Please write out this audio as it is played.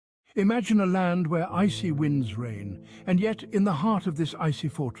Imagine a land where icy winds reign, and yet in the heart of this icy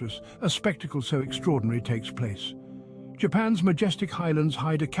fortress, a spectacle so extraordinary takes place. Japan's majestic highlands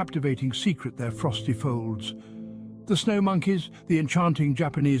hide a captivating secret, their frosty folds. The snow monkeys, the enchanting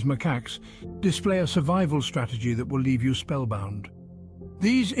Japanese macaques, display a survival strategy that will leave you spellbound.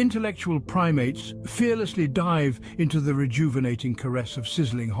 These intellectual primates fearlessly dive into the rejuvenating caress of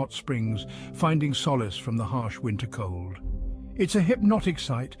sizzling hot springs, finding solace from the harsh winter cold. It's a hypnotic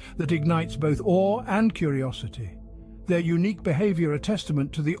sight that ignites both awe and curiosity. Their unique behavior a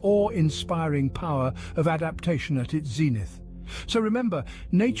testament to the awe-inspiring power of adaptation at its zenith. So remember,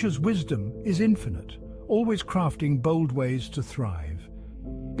 nature's wisdom is infinite, always crafting bold ways to thrive.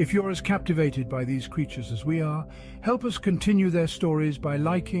 If you're as captivated by these creatures as we are, help us continue their stories by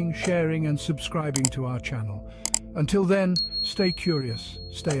liking, sharing and subscribing to our channel. Until then, stay curious,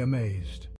 stay amazed.